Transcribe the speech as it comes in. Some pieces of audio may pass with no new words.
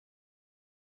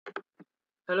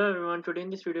Hello everyone, today in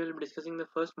this video we'll be discussing the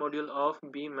first module of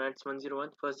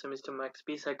BMATS101 first semester Max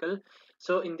P cycle.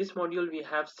 So in this module we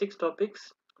have 6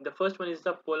 topics. The first one is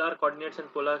the polar coordinates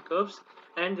and polar curves,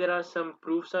 and there are some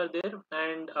proofs are there,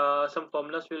 and some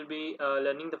formulas. We'll be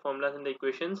learning the formulas and the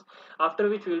equations, after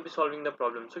which we will be solving the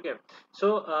problems. Okay,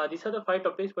 so these are the 5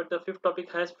 topics, but the fifth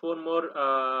topic has 4 more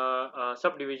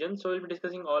subdivisions, so we'll be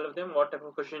discussing all of them, what type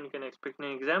of question you can expect in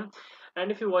an exam.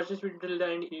 And if you watch this video till the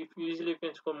end, if usually you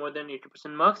can score more than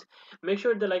 80% marks. Make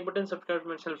sure the like button, subscribe to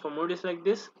my channel for more videos like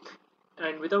this.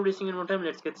 And without wasting any more time,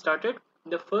 let's get started.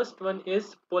 The first one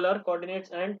is polar coordinates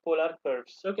and polar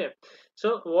curves. Okay,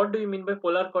 so what do you mean by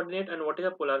polar coordinate and what is a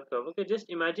polar curve? Okay, just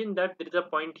imagine that there is a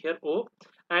point here O,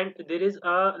 and there is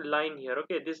a line here.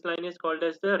 Okay, this line is called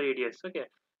as the radius. Okay,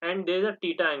 and there is a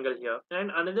theta angle here,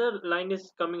 and another line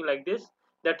is coming like this,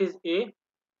 that is A,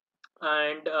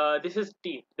 and this is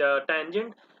T, the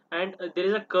tangent, and there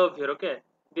is a curve here. Okay,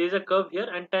 there is a curve here,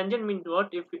 and tangent means what?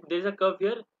 If there is a curve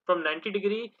here from 90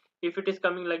 degree, if it is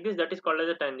coming like this, that is called as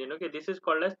a tangent. Okay, this is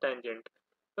called as tangent.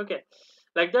 Okay,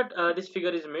 like that, this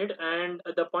figure is made, and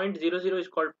the point 0 0 is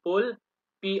called pole.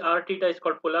 P r theta is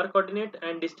called polar coordinate,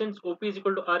 and distance OP is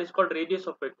equal to r is called radius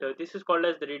of vector. This is called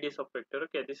as the radius of vector.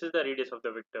 Okay, this is the radius of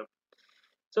the vector.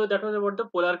 So that was about the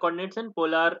polar coordinates and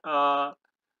polar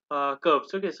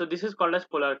curves. Okay, so this is called as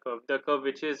polar curve, the curve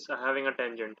which is having a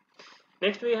tangent.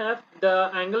 Next we have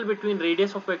the angle between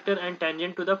radius of vector and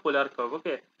tangent to the polar curve.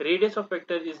 Okay, radius of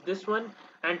vector is this one,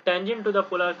 and tangent to the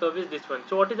polar curve is this one.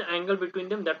 So what is the angle between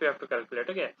them, that we have to calculate.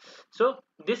 Okay, so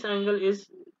this angle is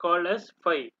called as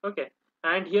phi. Okay,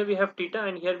 and here we have theta,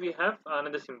 and here we have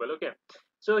another symbol. Okay,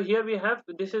 so here we have,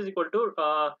 this is equal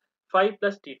to phi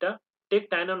plus theta.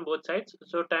 Take tan on both sides,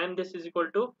 so tan this is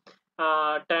equal to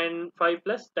tan phi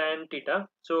plus tan theta.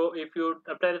 So if you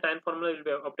apply the tan formula, you'll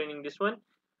be obtaining this one.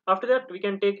 After that, we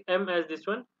can take m as this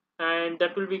one, and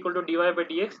that will be equal to dy by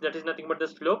dx. That is nothing but the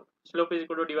slope. Slope is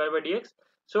equal to dy by dx.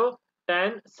 So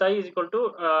tan psi is equal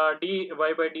to dy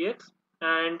by dx.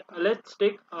 And let's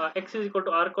take x is equal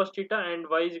to r cos theta and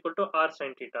y is equal to r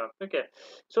sin theta. Okay,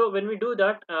 so when we do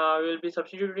that, we will be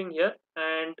substituting here,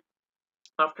 and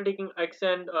after taking x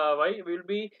and y, we will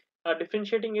be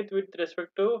differentiating it with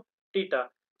respect to theta.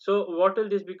 So what will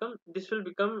this become? This will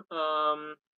become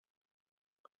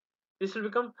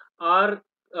r,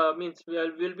 means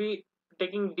we'll be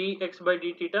taking dx by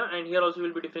d theta, and here also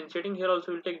we'll be differentiating. Here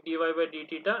also we'll take dy by d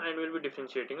theta, and we'll be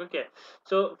differentiating. Okay,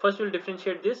 so first we'll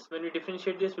differentiate this. When we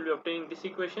differentiate this, we'll be obtaining this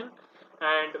equation,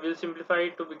 and we'll simplify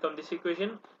it to become this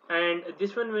equation, and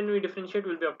this one, when we differentiate,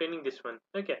 we'll be obtaining this one.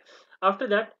 Okay, after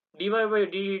that, dy by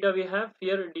d theta, we have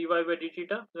here dy by d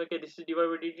theta. Okay, this is dy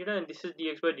by d theta, and this is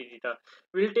dx by d theta.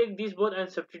 We'll take these both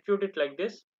and substitute it like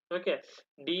this. Okay,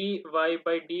 dy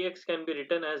by dx can be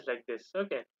written as like this.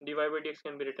 Okay, dy by dx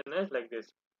can be written as like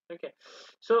this. Okay,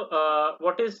 so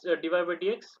what is dy by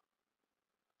dx?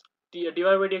 Dy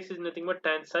by dx is nothing but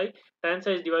tan psi. Tan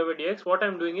psi is dy by dx. What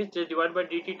I'm doing is just divide by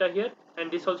d theta here,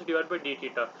 and this also divide by d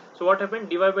theta. So what happened?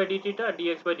 Dy by d theta,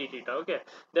 dx by d theta. Okay,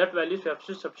 that values we have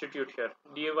to substitute here.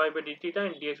 Dy by d theta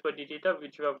and dx by d theta,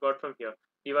 which we have got from here.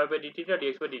 Dy by d theta,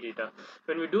 dx by d theta.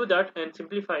 When we do that and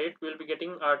simplify it, we'll be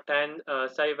getting our tan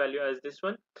psi value as this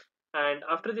one. And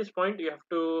after this point, you have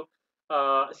to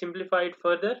simplify it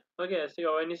further. Okay,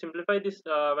 so when you simplify this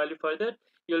value further,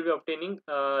 you'll be obtaining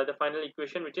the final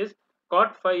equation, which is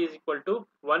cot phi is equal to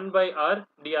 1 by r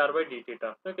dr by d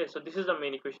theta. Okay, so this is the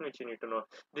main equation which you need to know.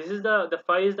 This is the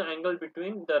phi is the angle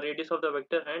between the radius of the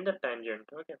vector and the tangent.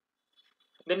 Okay,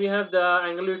 then we have the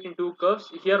angle between two curves.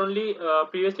 Here only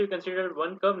previously we considered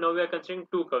one curve, now we are considering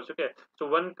two curves. Okay, so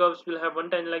one curves will have one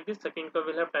tangent like this, second curve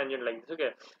will have tangent like this.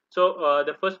 Okay, so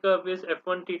the first curve is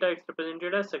f1 theta, it's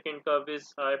represented as, second curve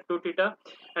is f2 theta,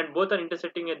 and both are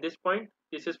intersecting at this point.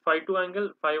 This is phi 2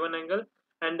 angle, phi 1 angle,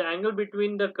 and the angle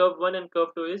between the curve 1 and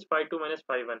curve 2 is phi 2 minus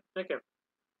phi 1. Okay,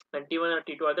 and t1 and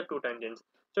t2 are the two tangents.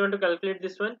 So I want to calculate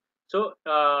this one. So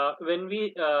when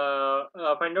we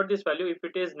find out this value, if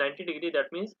it is 90 degree,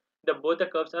 that means the both the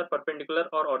curves are perpendicular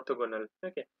or orthogonal.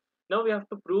 Okay, now we have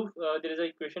to prove, there is an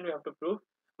equation we have to prove.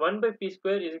 1 by p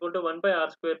square is equal to 1 by r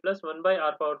square plus 1 by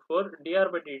r power 4 dr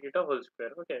by d theta whole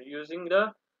square. Okay, using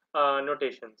the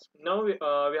notations. Now we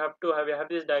have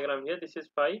this diagram here. This is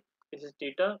phi, this is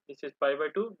theta, this is pi by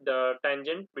 2. The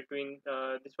tangent between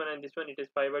this one and this one, it is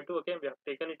pi by 2. Okay, we have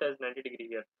taken it as 90 degree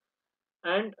here,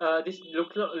 and this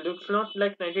looks not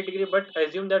like 90 degree, but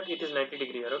assume that it is 90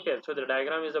 degree here. Okay, so the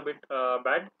diagram is a bit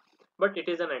bad, but it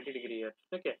is a 90 degree here.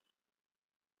 Okay,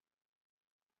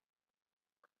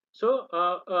 so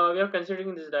we are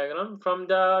considering this diagram from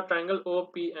the triangle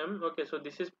OPM. Okay, so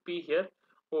this is P here,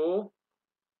 OPM.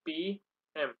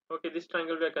 Okay, this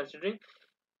triangle we are considering.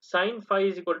 Sine phi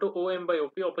is equal to OM by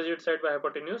OP, opposite side by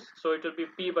hypotenuse. So it will be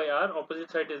P by R,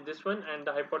 opposite side is this one and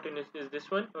the hypotenuse is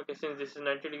this one. Okay, since this is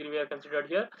 90 degree we are considered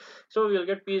here. So we will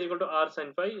get P is equal to R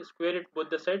sine phi, square it both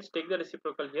the sides, take the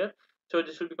reciprocal here. So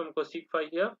this will become cosec phi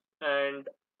here, and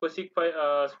cosec phi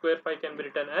square phi can be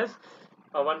written as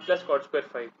 1 plus cot square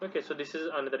phi. Okay, so this is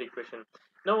another equation.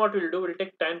 Now what we'll do, we'll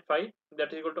take tan phi,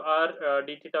 that is equal to R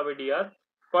d theta by dr.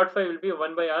 Cot phi will be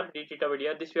 1 by r d theta by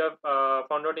dr. This we have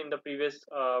found out in the previous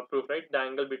proof, right? The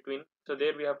angle between. So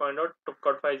there we have found out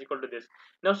cot phi is equal to this.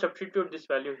 Now substitute this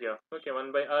value here. Okay,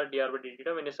 1 by r dr by d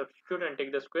theta. When you substitute and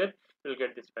take the square, you will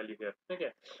get this value here.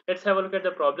 Okay, let's have a look at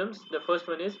the problems. The first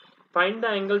one is find the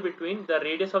angle between the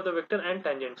radius of the vector and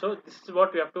tangent. So this is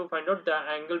what we have to find out, the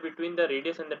angle between the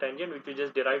radius and the tangent, which we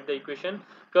just derived the equation.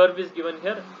 Curve is given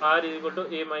here, r is equal to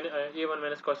a1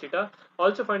 minus cos theta.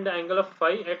 Also find the angle of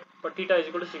phi at theta is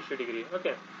equal to 60 degree.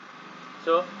 Okay,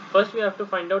 so first we have to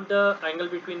find out the angle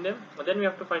between them, then we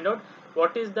have to find out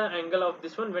what is the angle of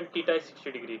this one when theta is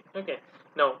 60 degree. Okay,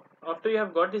 now after you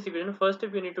have got this equation, first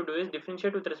step you need to do is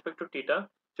differentiate with respect to theta.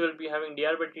 So you'll be having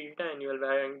dr by theta and you will be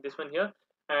having this one here,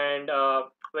 and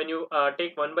when you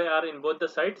take 1 by r in both the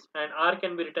sides, and r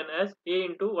can be written as a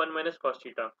into 1 minus cos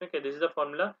theta. Okay, this is the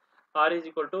formula. R is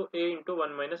equal to a into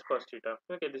 1 minus cos theta.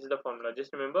 Okay, this is the formula,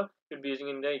 just remember you'll be using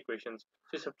in the equations.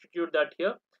 So substitute that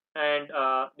here, and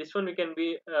this one we can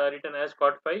be written as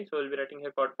cot phi, so we'll be writing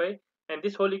here cot phi, and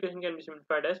this whole equation can be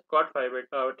simplified as cot phi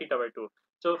by theta by 2.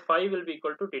 So phi will be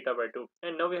equal to theta by 2,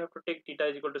 and now we have to take theta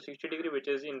is equal to 60 degree, which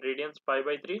is in radians pi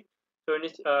by 3. So when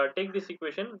you take this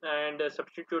equation and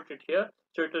substitute it here,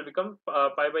 so it will become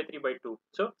pi by 3 by 2.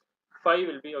 So phi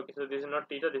will be, okay, so this is not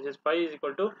theta, this is phi is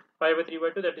equal to pi by 3 by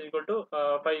 2, that is equal to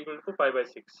phi equal to pi by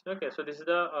 6. Okay, so this is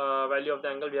the value of the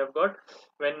angle we have got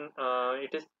when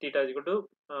it is theta is equal to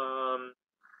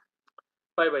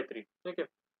pi by 3. Okay,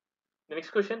 the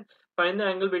next question, find the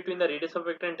angle between the radius of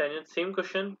vector and tangent. Same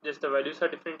question, just the values are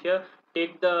different here.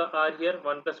 Take the r here,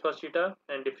 1 plus cos theta,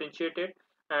 and differentiate it,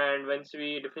 and once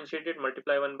we differentiate it,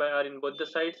 multiply 1 by r in both the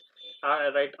sides.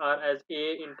 Write r as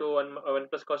a into 1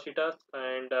 plus cos theta,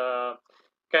 and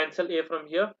cancel a from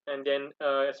here, and then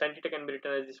sin theta can be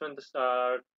written as this one, this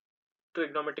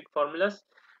trigonometric formulas.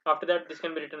 After that, this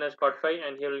can be written as cot phi,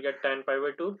 and here we'll get tan pi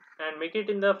by 2, and make it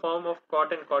in the form of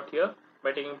cot and cot here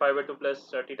by taking pi by 2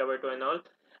 plus theta by 2 and all.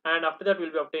 And after that,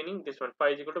 we'll be obtaining this one, phi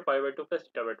is equal to pi by 2 plus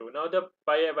theta by 2. Now the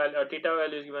theta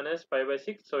value is given as pi by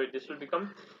 6, so this will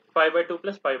become pi by 2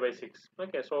 plus pi by 6.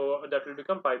 Okay, so that will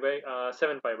become pi by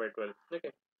 7 pi by 12. Okay,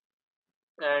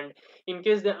 and in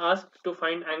case they ask to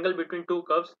find angle between two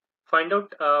curves, find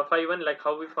out phi 1 like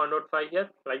how we found out phi here,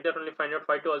 like that only find out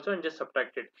phi 2 also, and just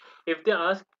subtract it. If they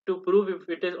ask to prove if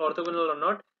it is orthogonal or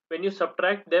not, when you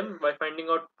subtract them by finding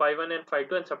out phi 1 and phi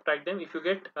 2 and subtract them, if you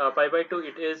get pi by 2,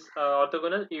 it is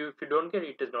orthogonal. If you don't get,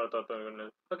 it is not orthogonal.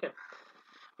 Okay,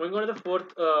 moving on to the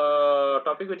fourth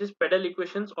topic, which is pedal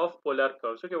equations of polar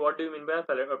curves. Okay, what do you mean by a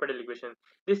pedal equation?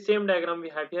 This same diagram we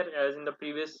have here as in the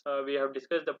previous, we have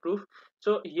discussed the proof.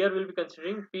 So here we'll be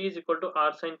considering p is equal to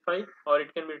r sine phi, or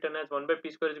it can be written as 1 by p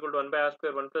square is equal to 1 by r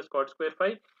square 1 plus cot square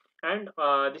phi, and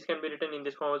this can be written in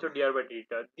this form also, dr by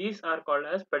theta. These are called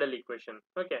as pedal equation.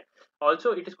 Okay,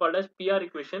 also it is called as pr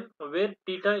equation where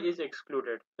theta is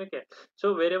excluded. Okay,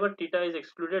 so wherever theta is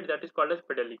excluded, that is called as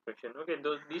pedal equation. Okay,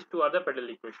 these two are the pedal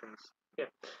equations. Okay,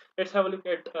 let's have a look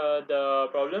at the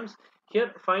problems.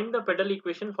 Here, find the pedal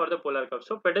equation for the polar curve.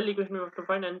 So pedal equation we have to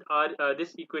find, and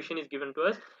this equation is given to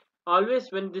us.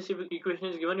 Always when this equation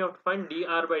is given, you have to find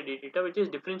dr by d theta, which is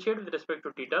differentiated with respect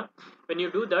to theta. When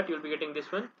you do that, you'll be getting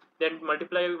this one. Then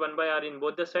multiply 1 by r in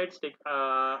both the sides, take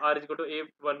r is equal to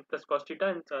a1 plus cos theta,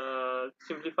 and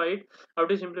simplify it. How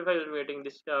to simplify? You'll be getting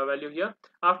this value here.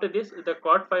 After this, the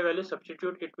cot phi value,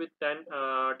 substitute it with tan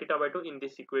theta by 2 in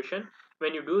this equation.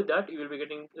 When you do that, you will be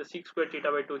getting 6 square theta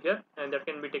by 2 here, and that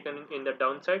can be taken in the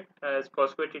downside as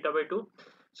cos square theta by 2.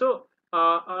 So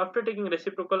after taking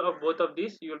reciprocal of both of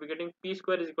these, you will be getting p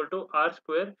square is equal to r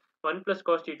square 1 plus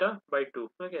cos theta by 2.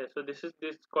 Okay, so this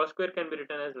cos square can be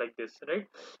written as like this, right?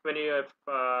 When you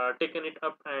have taken it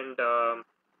up and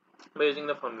by using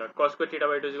the formula, cos square theta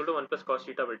by 2 is equal to 1 plus cos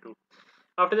theta by 2.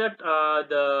 After that,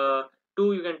 the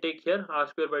 2 you can take here, r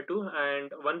square by 2,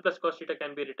 and 1 plus cos theta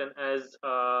can be written as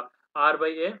r by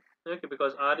a. Okay,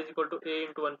 because r is equal to a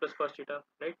into 1 plus cos theta,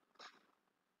 right?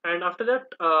 And after that,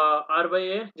 r by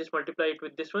a, just multiply it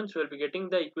with this one, so we'll be getting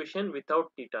the equation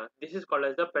without theta. This is called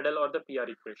as the pedal or the pr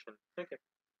equation. Okay,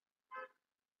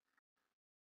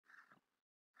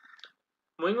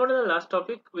 moving on to the last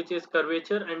topic, which is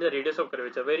curvature and the radius of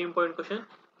curvature. Very important question.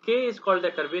 K is called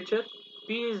the curvature,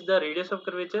 p is the radius of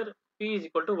curvature, P is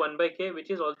equal to 1 by K, which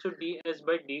is also ds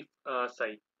by d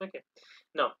psi. Okay.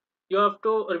 Now you have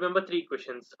to remember three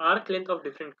equations: arc length of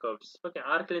different curves. Okay,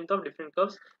 arc length of different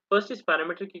curves. First is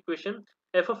parametric equation: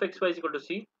 f of xy is equal to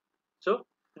c. So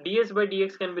ds by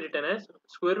dx can be written as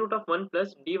square root of 1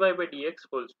 plus dy by dx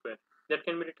whole square. That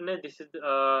can be written as, this is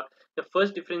the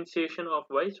first differentiation of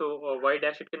y. So y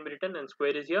dash it can be written, and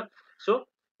square is here. So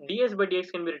ds by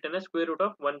dx can be written as square root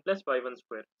of 1 plus y1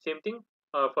 square. Same thing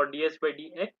for ds by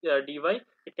dx, dy,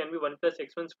 it can be 1 plus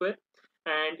x1 square.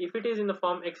 And if it is in the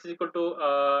form x is equal to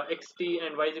xt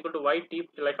and y is equal to yt,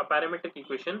 like a parametric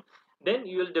equation, then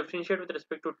you will differentiate with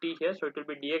respect to t here. So it will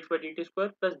be dx by dt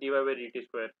square plus dy by dt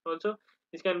square. Also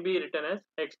this can be written as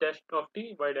x dash of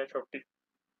t, y dash of t.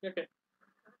 Okay,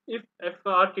 if f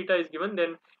r theta is given,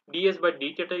 then ds by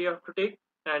d theta you have to take,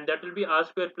 and that will be r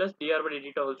square plus dr by d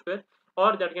theta whole square,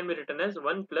 or that can be written as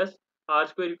 1 plus r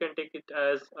square. You can take it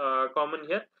as common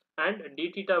here, and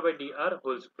d theta by dr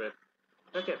whole square.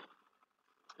 Okay,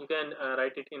 you can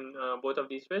write it in both of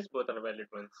these ways. Both are valid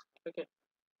ones. Okay,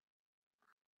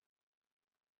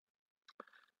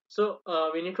 so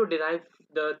we need to derive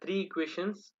the three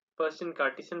equations, first in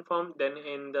Cartesian form, then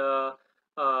in the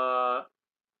uh,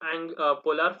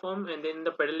 polar form, and then in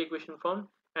the pedal equation form,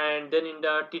 and then in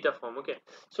the theta form. Okay,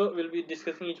 so we'll be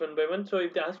discussing each one by one. So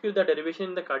if they ask you the derivation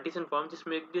in the Cartesian form, just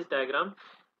make this diagram.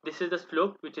 This is the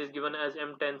slope, which is given as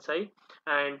m tan psi,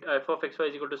 and f of xy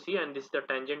is equal to c, and this is the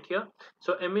tangent here.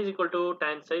 So m is equal to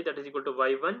tan psi, that is equal to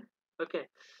y1. Okay,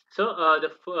 so the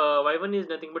y1 is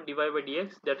nothing but dy by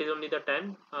dx, that is only the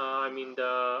tan, I mean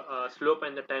the slope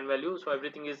and the tan value, so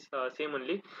everything is same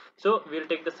only. So we'll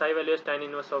take the psi value as tan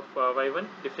inverse of y1,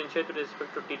 differentiate with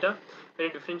respect to theta. When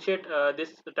you differentiate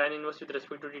this tan inverse with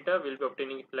respect to theta, we'll be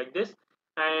obtaining it like this.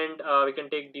 And we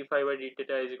can take d phi by d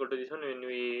theta is equal to this one when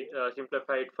we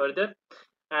simplify it further.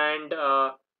 And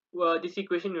this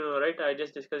equation, you know, right, I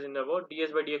just discussed in about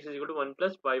ds by dx is equal to 1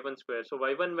 plus y1 square. So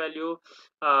y1 value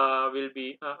will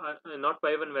be not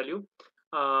y1 value,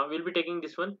 we'll be taking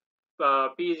this one,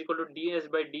 p is equal to ds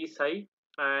by d psi,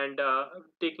 and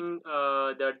taking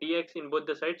the dx in both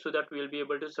the sides, so that we'll be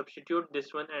able to substitute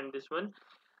this one and this one.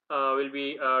 We'll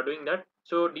be doing that.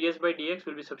 So ds by dx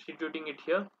will be substituting it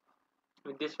here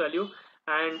with this value,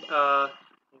 and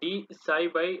d psi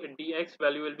by dx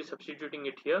value will be substituting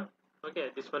it here. Okay,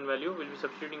 this one value will be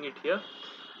substituting it here,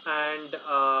 and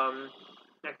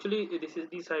actually this is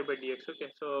d psi by dx. Okay,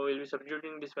 so we'll be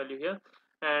substituting this value here,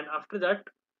 and after that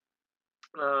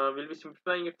we'll be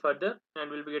simplifying it further,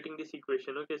 and we'll be getting this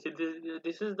equation. Okay, so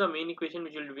this is the main equation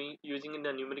which we'll be using in the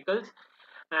numericals,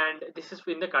 and this is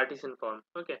in the Cartesian form.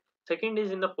 Okay, second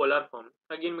is in the polar form.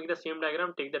 Again, make the same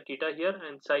diagram, take the theta here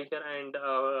and psi here and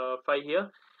phi here.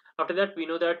 After that, we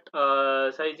know that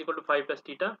psi is equal to phi plus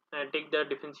theta, and take the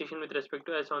differentiation with respect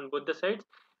to s on both the sides,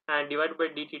 and divide by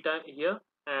d theta here.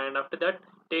 And after that,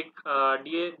 take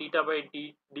dA theta by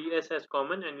ds as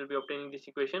common, and we'll be obtaining this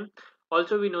equation.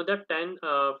 Also, we know that tan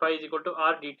phi is equal to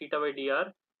r d theta by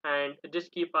dr, and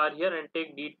just keep r here and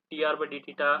take dr by d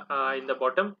theta in the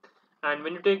bottom. And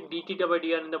when you take d theta by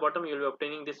dr in the bottom, you will be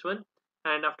obtaining this one.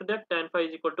 And after that, tan phi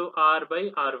is equal to r by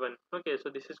r1. Okay, so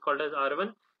this is called as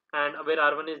r1, and where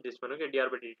r1 is this one. Okay, dr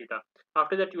by d theta.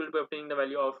 After that, you will be obtaining the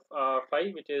value of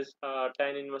phi, which is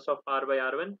tan inverse of r by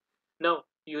r1. Now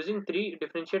using 3,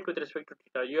 differentiate with respect to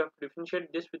theta. You have to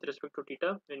differentiate this with respect to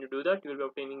theta. When you do that, you will be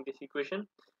obtaining this equation,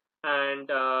 and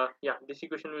yeah, this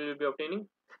equation we will be obtaining.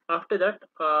 After that,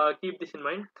 keep this in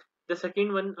mind. The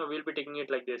second one, we'll be taking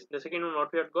it like this. The second one,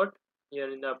 what we have got here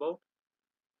in the above,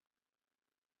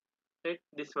 right,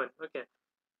 this one. Okay,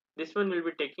 this one will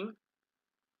be taking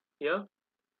here,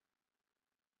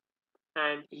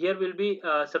 and here we'll be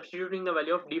substituting the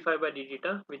value of d phi by d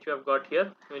theta, which we have got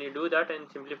here. When you do that and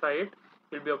simplify it,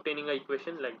 you'll be obtaining an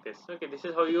equation like this. Okay, this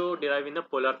is how you derive in the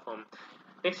polar form.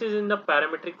 Next is in the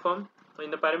parametric form. In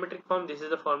the parametric form, this is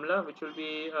the formula which will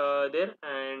be there,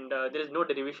 and there is no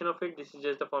derivation of it. This is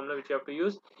just the formula which you have to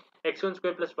use: x1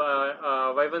 square plus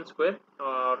y1 square,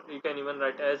 or you can even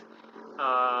write as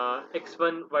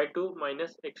x1 y2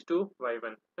 minus x2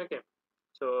 y1. Okay,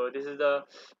 so this is the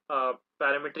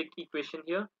parametric equation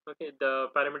here. Okay, the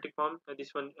parametric form,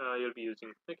 this one you'll be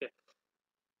using. Okay,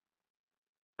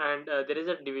 and there is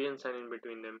a division sign in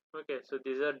between them. Okay, so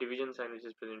this is a division sign which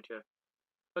is present here.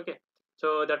 Okay,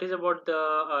 so that is about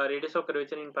the radius of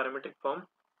curvature in parametric form.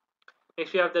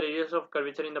 Next we have the radius of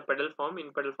curvature in the pedal form.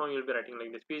 In pedal form, you'll be writing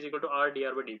like this: p is equal to r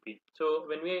dr by dp. So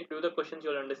when we do the questions,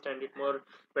 you'll understand it more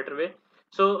better way.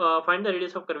 So find the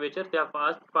radius of curvature. They have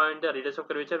asked find the radius of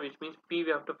curvature, which means p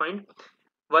we have to find.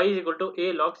 Y is equal to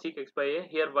a log sec x by a.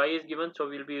 Here y is given, so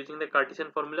we'll be using the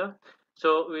Cartesian formula.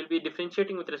 So we'll be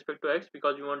differentiating with respect to x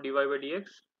because we want dy by dx.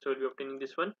 So we'll be obtaining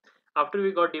this one. After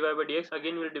we got dy by dx,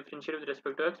 again we'll differentiate with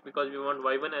respect to x because we want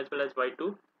y1 as well as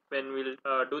y2. When we'll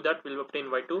do that, we'll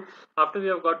obtain y2. After we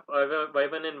have got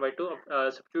y1 and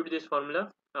y2, substitute this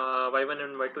formula y1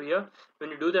 and y2 here.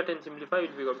 When you do that and simplify,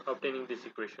 we'll be obtaining this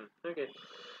equation. Okay.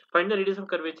 Find the radius of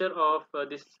curvature of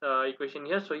this equation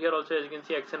here. So here also, as you can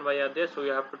see, x and y are there, so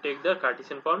you have to take the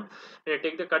Cartesian form.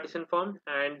 Take the Cartesian form,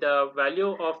 and the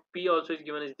value of p also is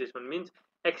given as this one, means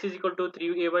x is equal to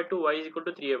 3a by 2, y is equal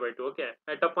to 3a by 2. Okay,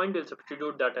 at a point we'll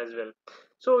substitute that as well.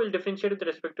 So we'll differentiate with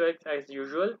respect to x as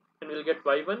usual, and we'll get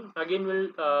y1. Again we'll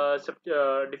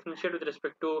differentiate with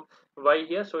respect to y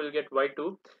here, so we'll get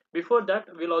y2. Before that,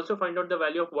 we'll also find out the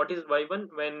value of what is y1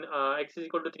 when x is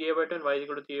equal to 3a by 2 and y is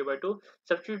equal to 3a by 2.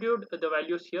 Substitute the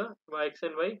values here, x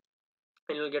and y,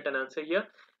 and you'll get an answer here.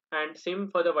 And same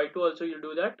for the y2 also, you'll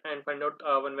do that and find out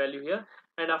one value here.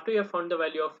 And after you have found the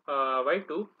value of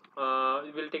y2,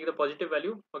 we'll take the positive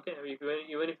value. Okay,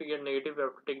 even if you get negative, we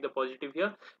have to take the positive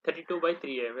here. 32 by 3a,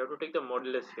 we have to take the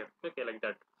modulus here. Okay, like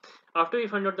that. After we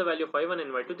find out the value of y1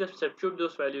 and y2, just substitute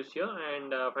those values here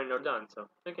and find out the answer.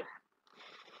 Okay.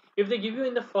 If they give you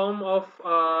in the form of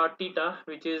theta,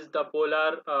 which is the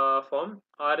polar form,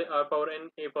 r power n,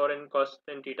 a power n cos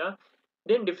n theta,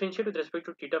 then differentiate with respect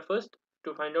to theta first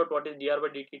to find out what is dr by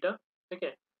d theta.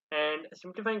 Okay, and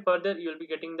simplifying further, you will be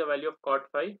getting the value of cot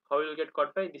phi. How you will get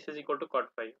cot phi? This is equal to cot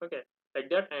phi. Okay, like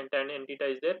that, and tan n theta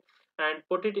is there, and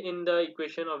put it in the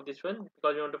equation of this one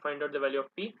because you want to find out the value of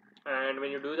p. And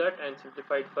when you do that and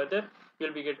simplify it further,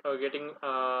 you'll be getting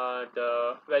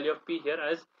the value of p here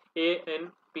as a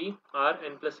n p r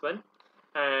n plus 1.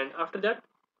 And after that,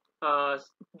 uh,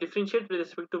 differentiate with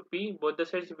respect to p both the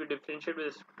sides. If you differentiate with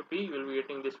respect to p, you will be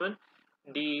getting this one,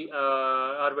 d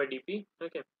r by dp.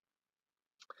 Okay,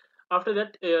 after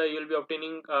that, you'll be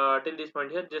obtaining till this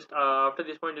point here. Just after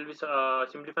this point, you'll be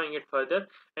simplifying it further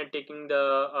and taking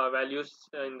the values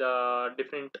in the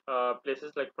different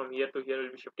places, like from here to here,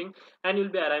 you'll be shifting, and you'll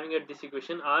be arriving at this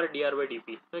equation r dr by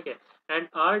dp. Okay, and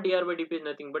r dr by dp is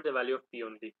nothing but the value of p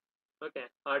only. Okay,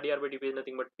 r dr by dp is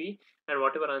nothing but p, and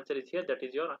whatever answer is here, that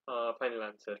is your final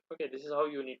answer. Okay, this is how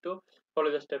you need to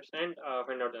follow the steps and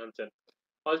find out the answer.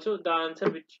 Also, the answer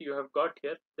which you have got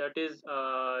here, that is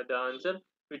the answer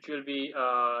which will be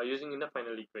using in the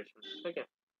final equation. Okay,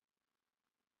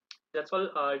 that's all.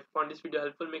 If you found this video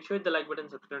helpful, make sure hit the like button,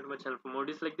 subscribe to my channel for more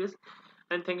videos like this,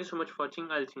 and thank you so much for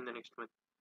watching. I'll see you in the next one.